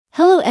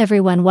Hello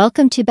everyone,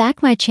 welcome to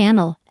back my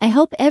channel. I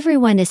hope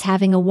everyone is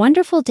having a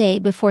wonderful day.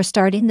 Before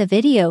starting the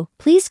video,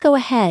 please go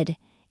ahead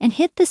and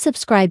hit the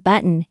subscribe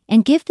button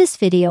and give this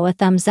video a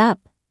thumbs up.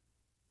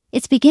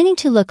 It's beginning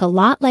to look a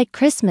lot like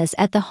Christmas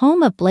at the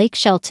home of Blake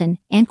Shelton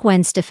and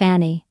Gwen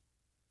Stefani.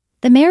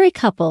 The married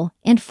couple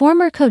and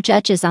former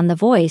co-judges on The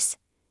Voice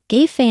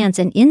gave fans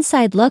an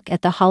inside look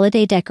at the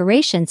holiday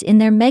decorations in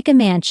their mega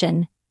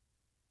mansion.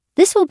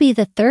 This will be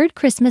the third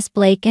Christmas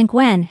Blake and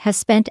Gwen have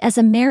spent as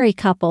a married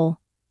couple.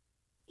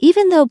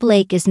 Even though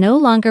Blake is no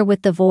longer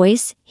with The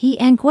Voice, he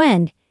and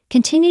Gwen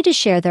continue to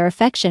share their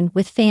affection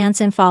with fans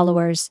and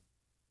followers.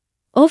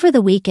 Over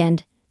the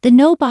weekend, the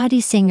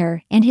Nobody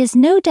singer and his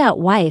no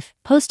doubt wife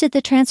posted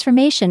the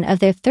transformation of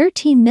their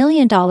 $13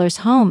 million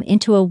home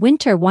into a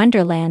winter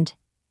wonderland.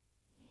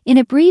 In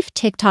a brief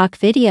TikTok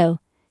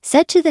video,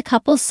 set to the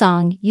couple's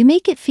song "You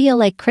Make It Feel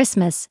Like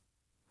Christmas,"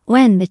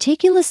 Gwen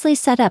meticulously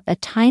set up a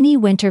tiny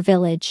winter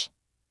village.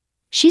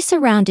 She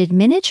surrounded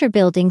miniature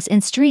buildings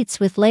and streets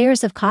with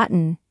layers of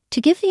cotton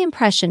to give the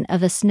impression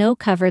of a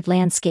snow-covered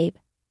landscape.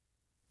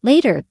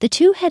 Later, the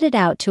two headed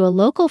out to a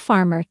local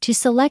farmer to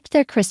select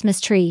their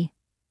Christmas tree.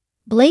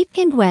 Blake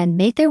and Gwen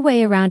made their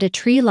way around a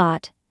tree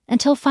lot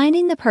until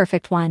finding the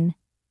perfect one.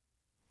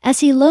 As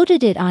he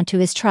loaded it onto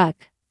his truck,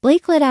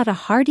 Blake let out a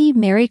hearty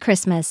 "Merry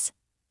Christmas."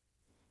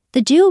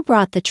 The duo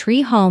brought the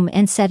tree home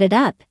and set it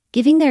up,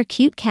 giving their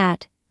cute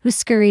cat, who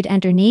scurried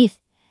underneath,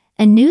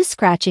 a new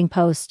scratching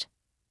post.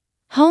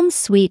 Home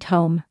sweet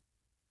home.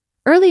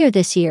 Earlier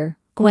this year,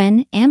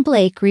 Gwen and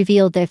Blake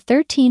revealed their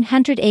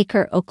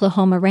 1,300-acre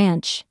Oklahoma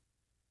ranch.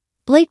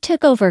 Blake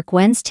took over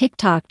Gwen's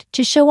TikTok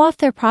to show off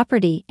their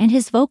property and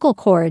his vocal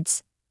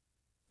cords.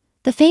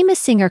 The famous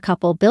singer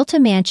couple built a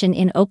mansion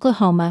in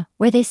Oklahoma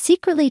where they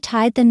secretly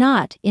tied the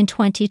knot in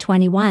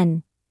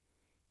 2021.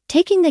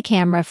 Taking the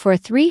camera for a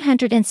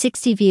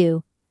 360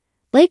 view,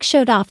 Blake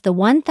showed off the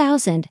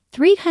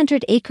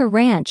 1,300-acre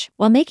ranch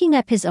while making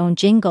up his own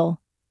jingle.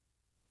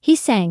 He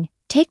sang,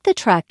 "Take the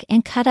truck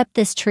and cut up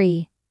this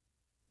tree."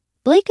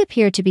 Blake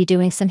appeared to be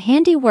doing some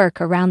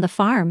handiwork around the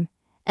farm,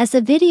 as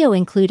the video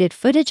included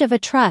footage of a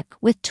truck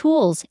with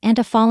tools and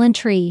a fallen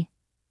tree.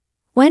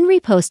 Gwen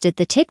reposted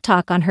the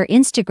TikTok on her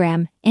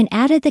Instagram and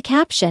added the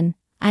caption,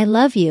 "I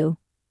love you.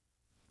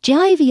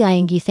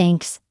 Jiving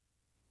thanks."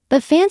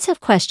 But fans have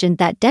questioned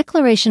that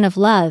declaration of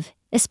love,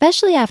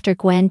 especially after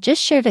Gwen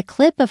just shared a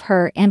clip of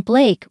her and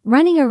Blake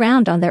running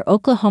around on their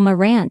Oklahoma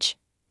ranch,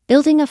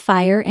 building a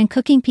fire and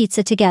cooking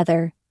pizza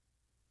together.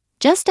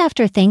 Just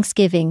after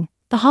Thanksgiving,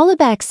 the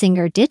hollaback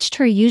singer ditched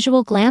her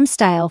usual glam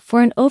style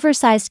for an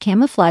oversized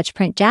camouflage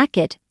print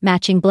jacket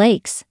matching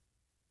Blake's.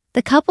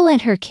 The couple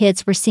and her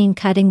kids were seen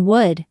cutting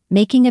wood,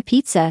 making a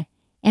pizza,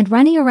 and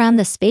running around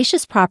the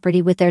spacious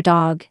property with their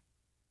dog.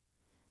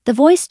 The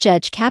Voice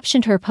judge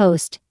captioned her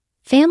post,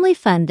 "Family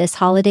fun this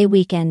holiday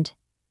weekend."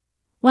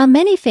 While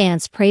many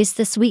fans praised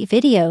the sweet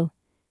video,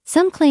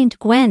 some claimed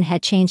Gwen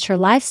had changed her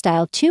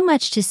lifestyle too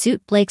much to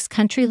suit Blake's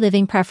country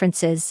living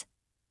preferences.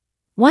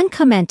 One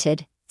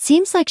commented,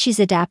 "Seems like she's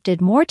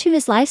adapted more to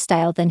his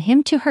lifestyle than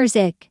him to hers."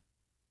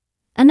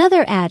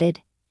 Another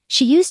added,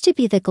 "She used to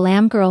be the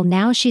glam girl,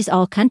 now she's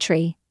all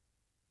country."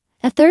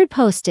 A third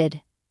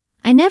posted,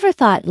 "I never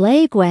thought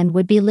Gwen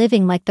would be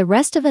living like the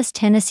rest of us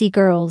Tennessee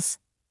girls."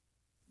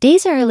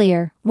 Days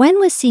earlier, Gwen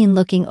was seen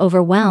looking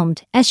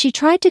overwhelmed as she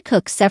tried to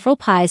cook several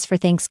pies for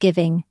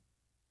Thanksgiving.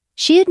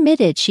 She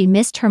admitted she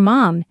missed her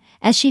mom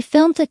as she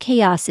filmed the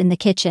chaos in the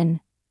kitchen.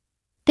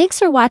 Thanks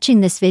for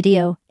watching this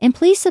video, and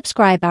please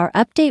subscribe our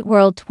Update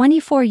World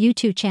 24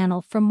 YouTube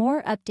channel for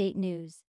more update news.